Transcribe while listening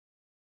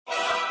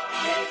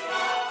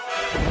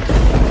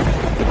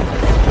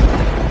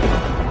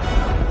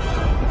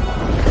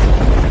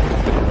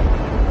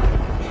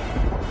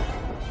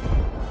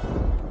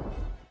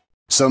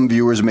Some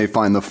viewers may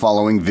find the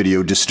following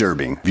video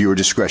disturbing. Viewer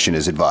discretion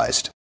is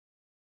advised.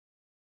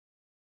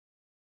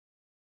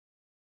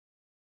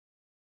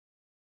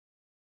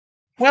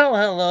 Well,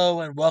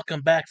 hello and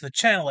welcome back to the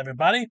channel,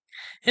 everybody.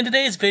 In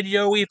today's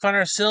video, we find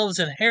ourselves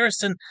in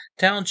Harrison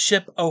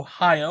Township,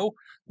 Ohio,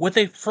 with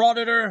a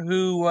frauditor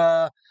who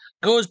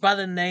goes by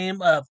the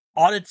name of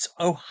Audits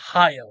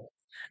Ohio,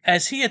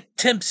 as he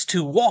attempts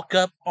to walk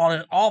up on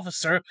an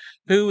officer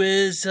who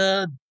is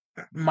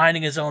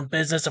minding his own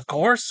business, of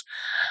course,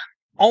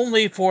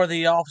 only for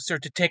the officer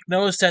to take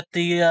notice that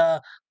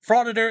the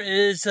frauditor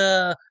is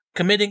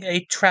committing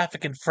a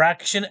traffic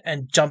infraction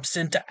and jumps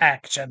into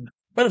action.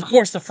 But of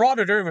course, the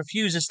frauditor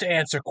refuses to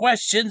answer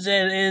questions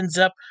and ends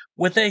up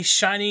with a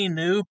shiny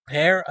new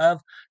pair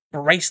of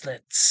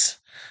bracelets.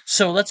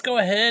 So let's go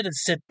ahead and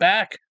sit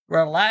back,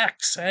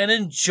 relax, and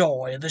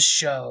enjoy the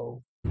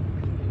show.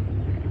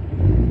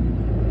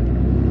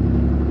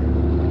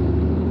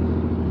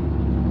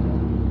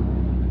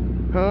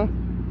 Huh?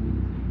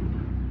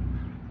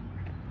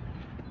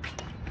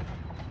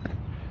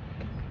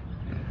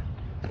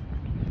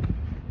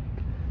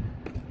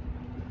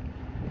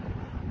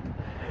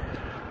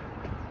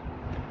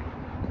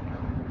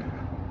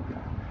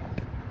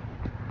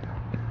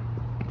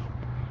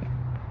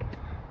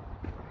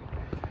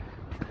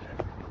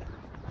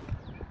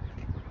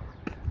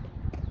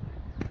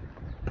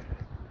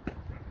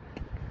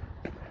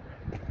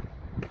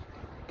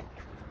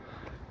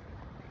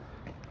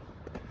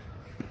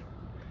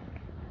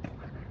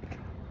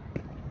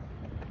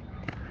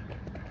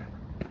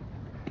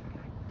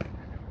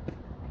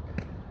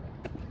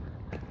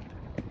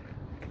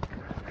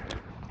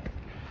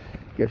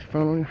 Got your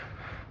phone on you?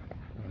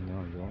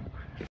 No, you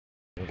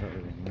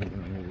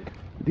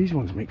don't. These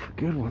ones make for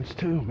good ones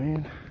too,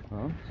 man.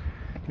 Huh?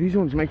 These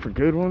ones make for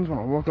good ones when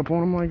I walk up on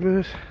them like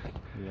this.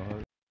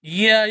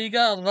 Yeah, you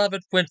gotta love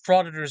it when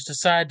frauditors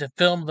decide to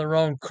film their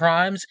own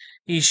crimes.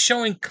 He's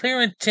showing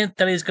clear intent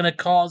that he's gonna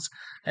cause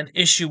an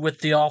issue with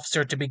the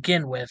officer to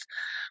begin with.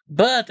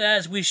 But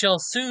as we shall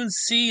soon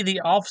see, the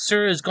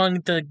officer is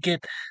going to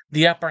get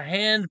the upper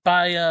hand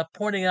by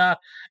pointing out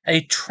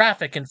a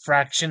traffic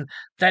infraction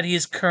that he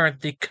is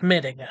currently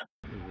committing. Is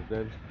it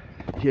dead?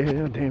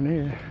 Yeah, damn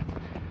near.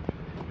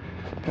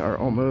 Or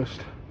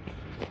almost.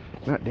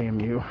 Not damn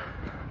you.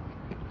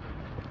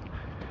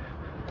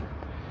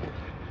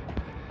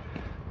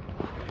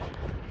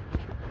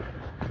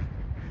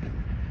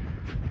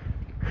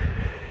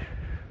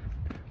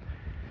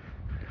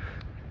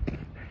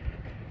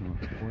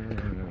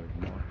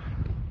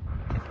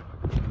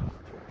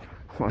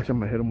 Watch, I'm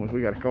gonna hit him with,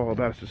 we got a call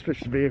about a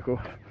suspicious vehicle.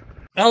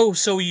 Oh,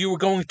 so you were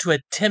going to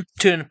attempt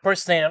to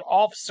impersonate an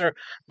officer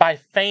by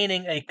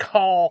feigning a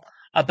call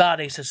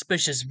about a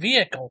suspicious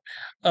vehicle.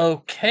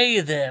 Okay,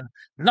 then.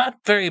 Not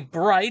very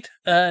bright,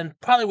 and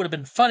probably would have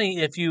been funny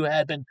if you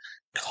had been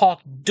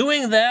caught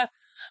doing that,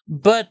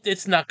 but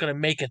it's not going to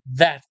make it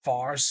that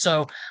far.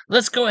 So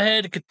let's go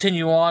ahead and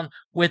continue on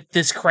with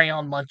this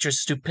crayon muncher's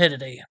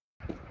stupidity.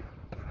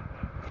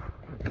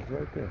 It's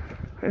right there.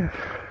 Yeah.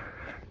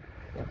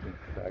 Fucking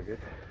faggot.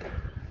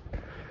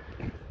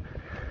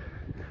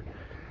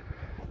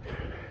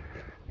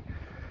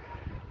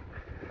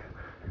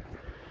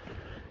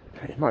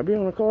 He might be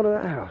on a call to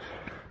that house.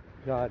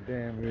 God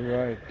damn, you're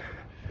right.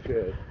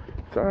 Shit.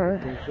 It's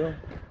alright. Think so?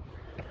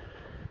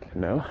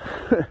 No.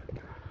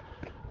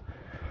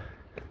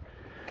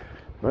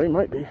 Well, he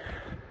might be.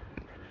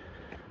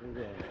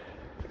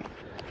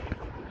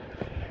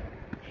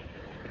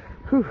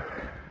 Whew.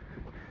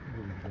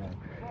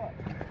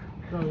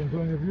 Something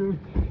point of view?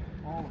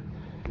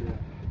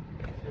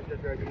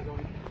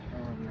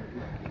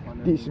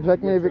 Do you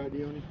suspect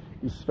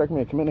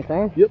me of committing a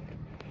crime? Yep.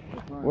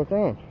 What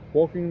crime?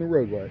 Walking the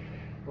roadway.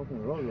 Walking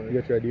the roadway? You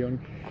got your ID on you?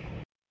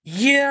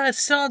 Yeah, it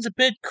sounds a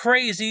bit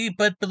crazy,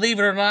 but believe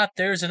it or not,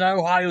 there's an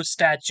Ohio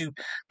statute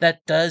that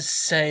does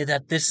say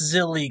that this is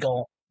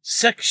illegal.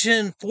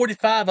 Section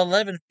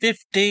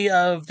 451150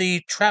 of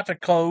the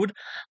Traffic Code,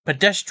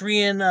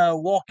 Pedestrian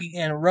Walking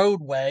and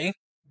Roadway.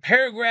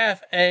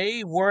 Paragraph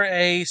A, where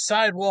a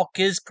sidewalk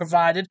is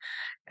provided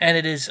and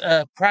it is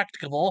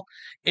practicable,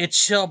 it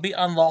shall be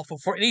unlawful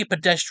for any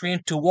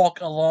pedestrian to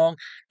walk along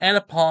and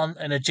upon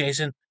an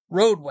adjacent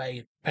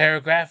roadway.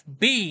 Paragraph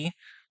B,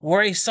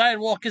 where a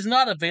sidewalk is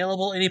not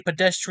available, any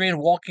pedestrian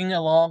walking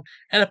along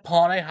and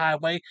upon a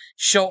highway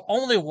shall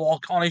only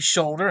walk on a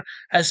shoulder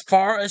as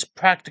far as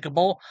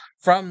practicable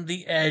from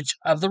the edge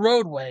of the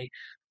roadway.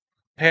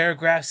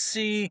 Paragraph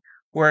C,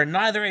 where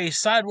neither a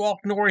sidewalk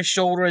nor a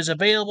shoulder is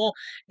available,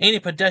 any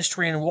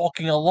pedestrian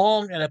walking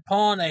along and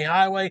upon a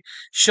highway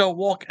shall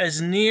walk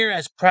as near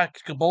as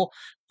practicable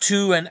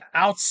to an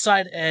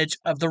outside edge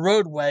of the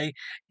roadway,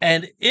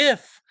 and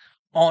if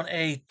on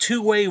a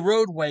two-way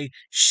roadway,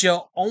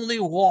 shall only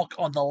walk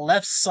on the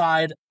left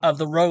side of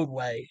the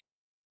roadway.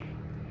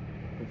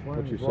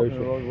 What's your social?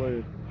 Roadway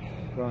is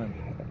a crime.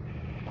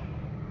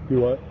 You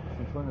what?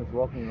 Since when is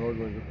walking the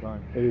roadway a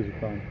crime? It is a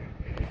crime.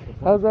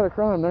 How's that a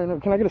crime?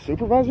 Can I get a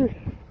supervisor?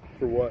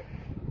 For what?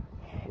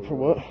 For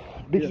what?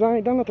 Because I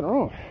ain't done nothing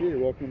wrong. Yeah, you're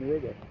walking on the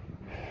roadway.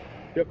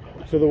 Yep.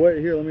 So the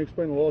way here, let me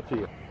explain the law to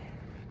you.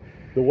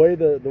 The way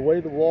the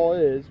law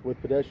is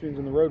with pedestrians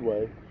in the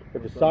roadway,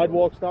 if the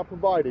sidewalk's not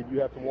provided, you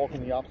have to walk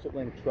in the opposite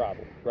lane of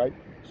travel, right?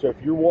 So if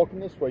you're walking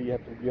this way, you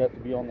have to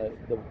be on the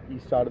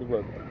east side of the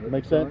roadway.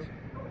 Make sense?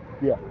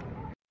 Yeah.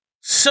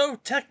 So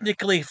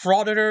technically,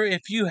 Frauditor,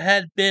 if you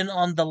had been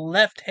on the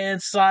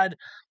left-hand side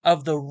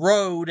of the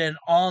road and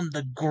on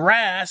the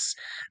grass,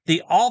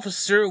 the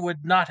officer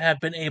would not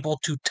have been able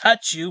to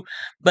touch you,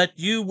 but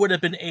you would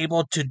have been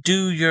able to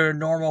do your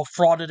normal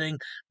frauditing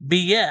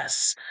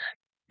BS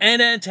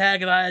and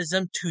antagonize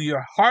them to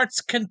your heart's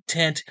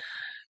content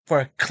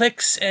for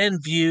clicks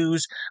and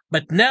views,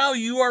 but now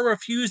you are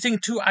refusing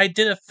to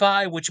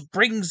identify, which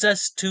brings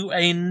us to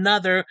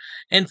another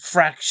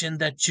infraction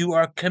that you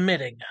are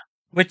committing,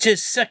 which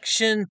is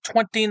section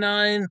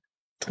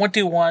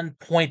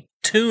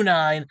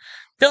 2921.29,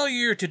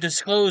 failure to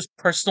disclose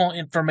personal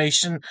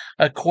information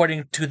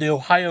according to the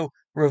Ohio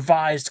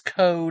Revised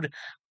Code.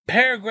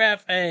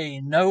 Paragraph A,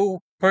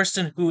 no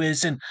person who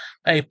is in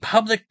a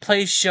public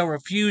place shall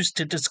refuse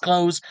to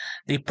disclose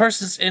the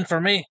person's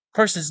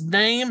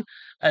name,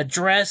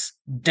 address,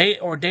 date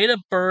of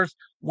birth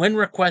when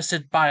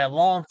requested by a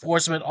law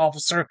enforcement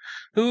officer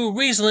who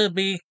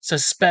reasonably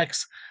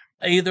suspects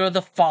either of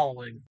the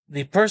following: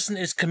 the person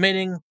has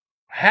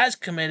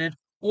committed,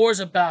 or is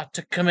about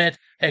to commit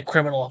a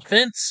criminal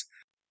offense.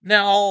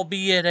 Now,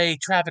 albeit a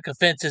traffic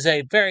offense is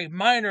a very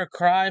minor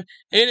crime,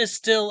 it is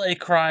still a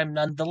crime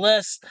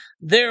nonetheless.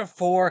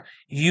 Therefore,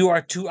 you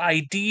are to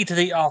ID to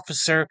the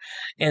officer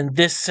in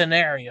this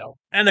scenario.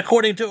 And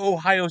according to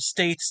Ohio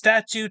state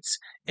statutes,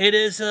 it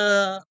is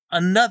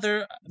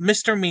another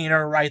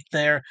misdemeanor right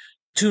there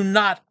to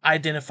not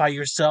identify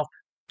yourself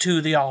to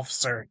the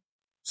officer.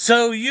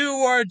 So you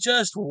are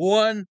just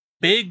one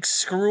big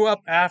screw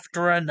up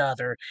after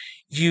another.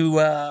 You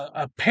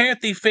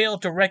apparently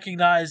failed to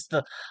recognize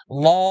the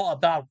law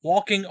about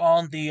walking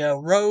on the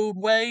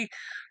roadway,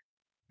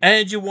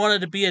 and you wanted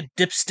to be a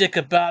dipstick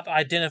about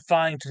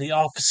identifying to the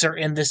officer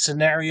in this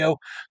scenario,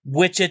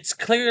 which it's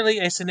clearly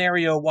a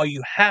scenario where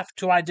you have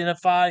to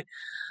identify.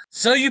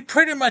 So you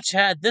pretty much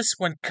had this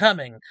one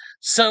coming.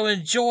 So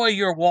enjoy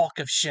your walk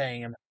of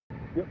shame.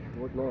 Yep.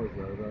 What law is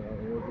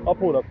that? I'll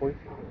pull it up for you.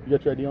 You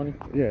got your ID on you?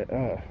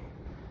 Yeah,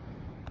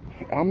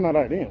 I'm not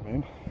IDing,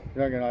 man.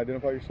 You're not going to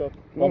identify yourself? No.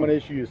 Well, I'm going to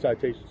issue you a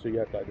citation, so you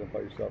have to identify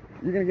yourself.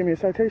 You're going to give me a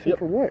citation? Yep.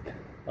 For what?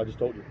 I just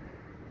told you.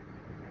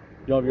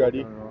 You don't have your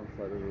ID? On the wrong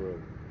side of the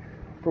road.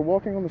 For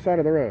walking on the side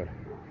of the road.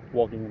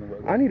 Walking in the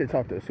road. I need to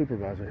talk to a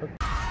supervisor. Okay.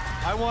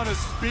 I want to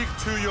speak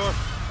to your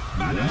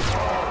manager.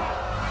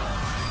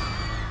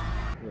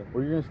 Yeah.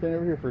 Well, you're going to stand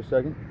over here for a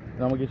second,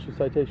 and I'm going to get you a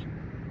citation.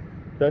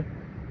 Okay?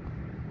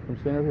 Come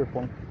stand over here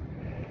for me.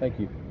 Thank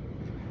you.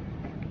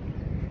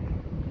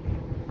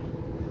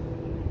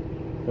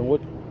 And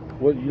what,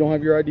 you don't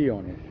have your ID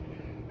on you?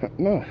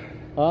 No.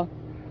 Huh?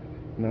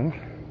 No.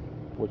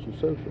 What's your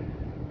social?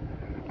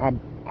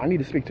 I need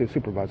to speak to a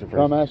supervisor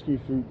first. I'm asking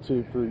you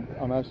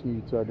I'm asking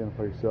you to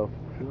identify yourself.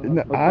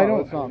 No, I don't.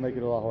 Let's not make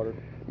it a lot harder.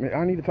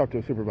 I need to talk to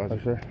a supervisor,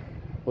 sir.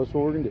 Well, that's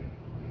what we're gonna do.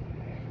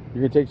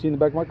 You're gonna take a seat in the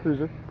back of my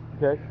cruiser,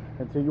 okay?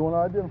 Until you want to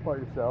identify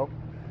yourself,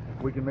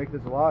 we can make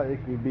this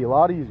it can be a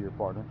lot easier,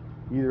 partner.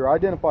 Either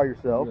identify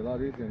yourself. It's a lot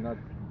easier and not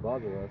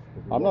bother us.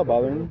 I'm not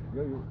bothering you.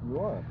 Yeah, you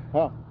are.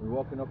 How? You're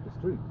walking up the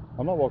street.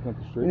 I'm not walking up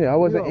the street. Yeah, I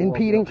wasn't You're not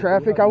impeding walking up the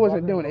traffic. street. I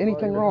wasn't doing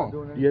anything wrong.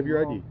 You have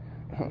your ID.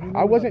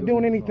 I wasn't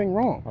doing anything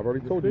wrong. I've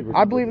already told you.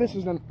 I believe this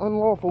is an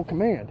unlawful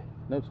command.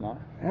 No, it's not.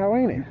 How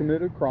ain't You it?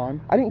 committed a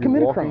crime. I didn't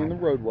commit a walking crime. in the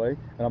roadway,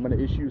 and I'm going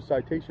to issue a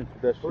citation for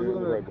pedestrian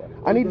on the roadway.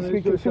 I need to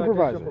speak to a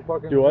supervisor.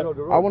 Do what?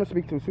 I want to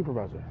speak to a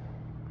supervisor.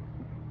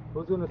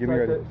 Who's going to Give me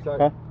your ID.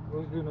 Huh?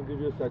 Who's going to give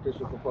you a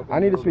citation for parking? I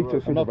need to speak to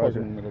a I'm not parking supervisor.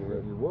 in the middle of the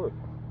road. You were.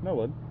 No,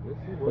 what? Yes,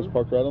 you I was were.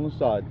 parked right on the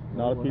side,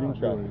 not No, impeding we're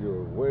traffic.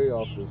 You're way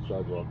off the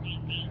sidewalk.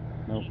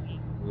 No.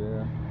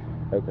 Yeah.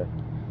 Okay.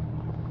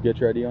 Get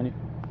your ID on you?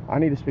 I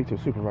need to speak to a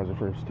supervisor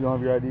first. You don't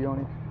have your ID on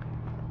you?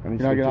 I need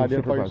You're not to speak going to to a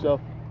identify supervisor.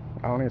 yourself?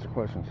 I don't answer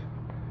questions.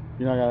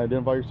 You're not going to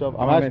identify yourself?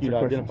 I'm I don't asking you to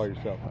answer identify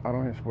questions. yourself. I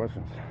don't answer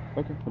questions.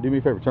 Okay. Well, do me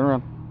a favor. Turn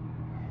around.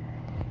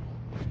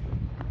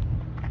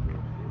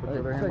 Put your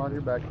other hand on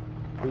your back.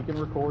 We can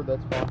record.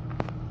 That's fine.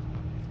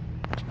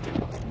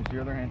 Use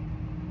your other hand.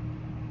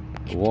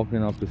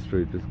 Walking up the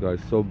street. This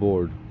guy's so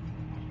bored.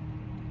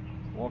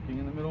 Walking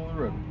in the middle of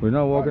the road. We're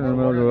not walking in the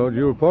middle of the road.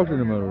 You were parked in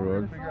the middle of the We're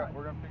road. going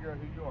to figure out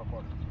who you are,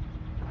 partner.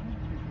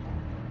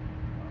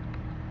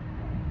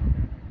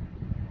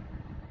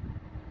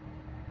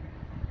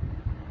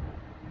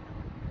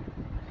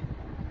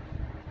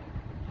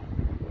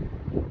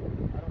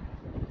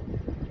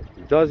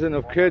 Dozens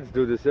of kids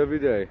do this every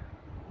day.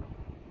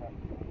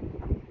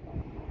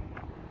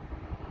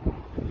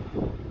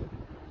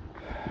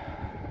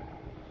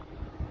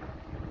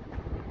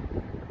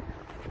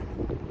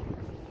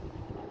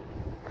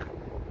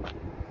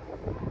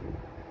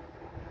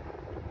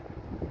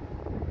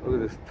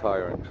 Look at this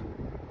tyrant.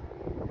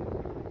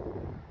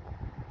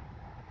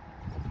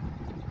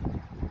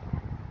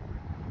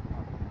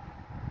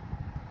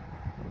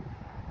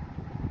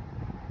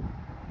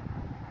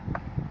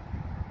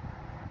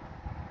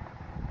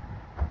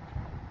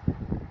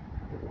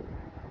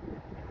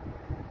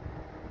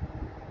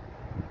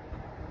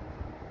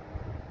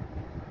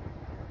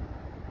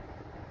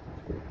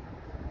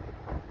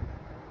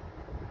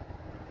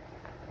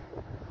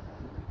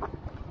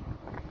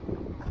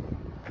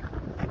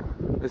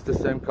 This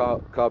is the same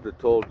cop that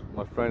told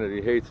my friend that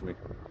he hates me.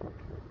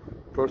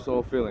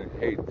 Personal feeling,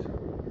 hate.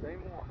 Same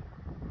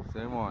one.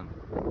 Same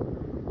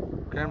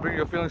one. Can't bring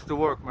your feelings to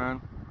work, man.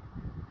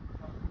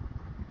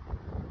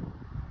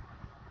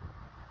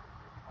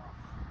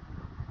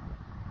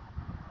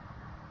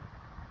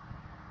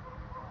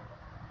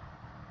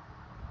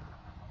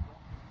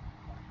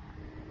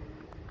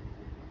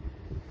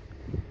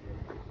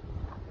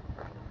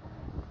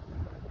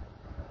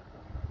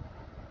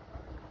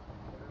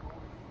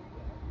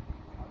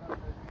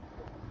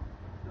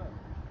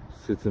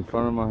 Sits in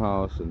front of my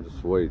house and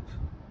just waits.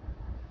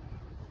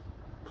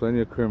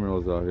 Plenty of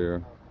criminals out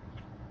here.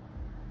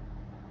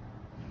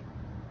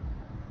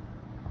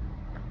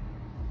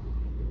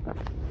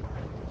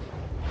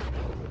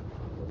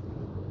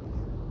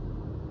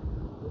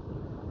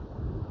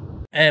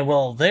 And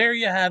well, there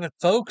you have it,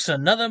 folks.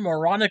 Another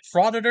moronic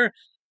frauditor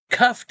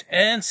cuffed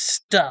and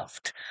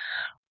stuffed.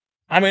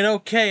 I mean,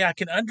 okay, I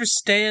can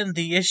understand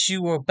the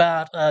issue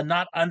about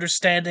not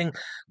understanding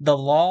the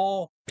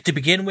law to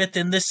begin with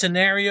in this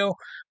scenario,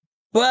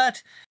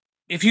 but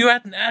if you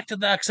hadn't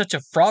acted like such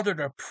a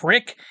frauditor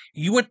prick,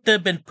 you would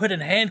have been put in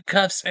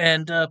handcuffs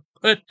and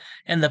put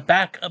in the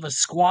back of a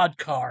squad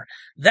car.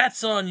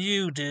 That's on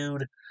you,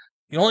 dude.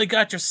 You only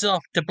got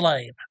yourself to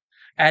blame.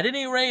 At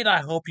any rate,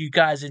 I hope you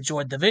guys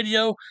enjoyed the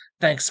video.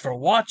 Thanks for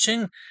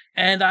watching,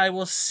 and I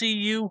will see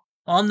you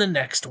on the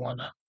next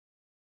one.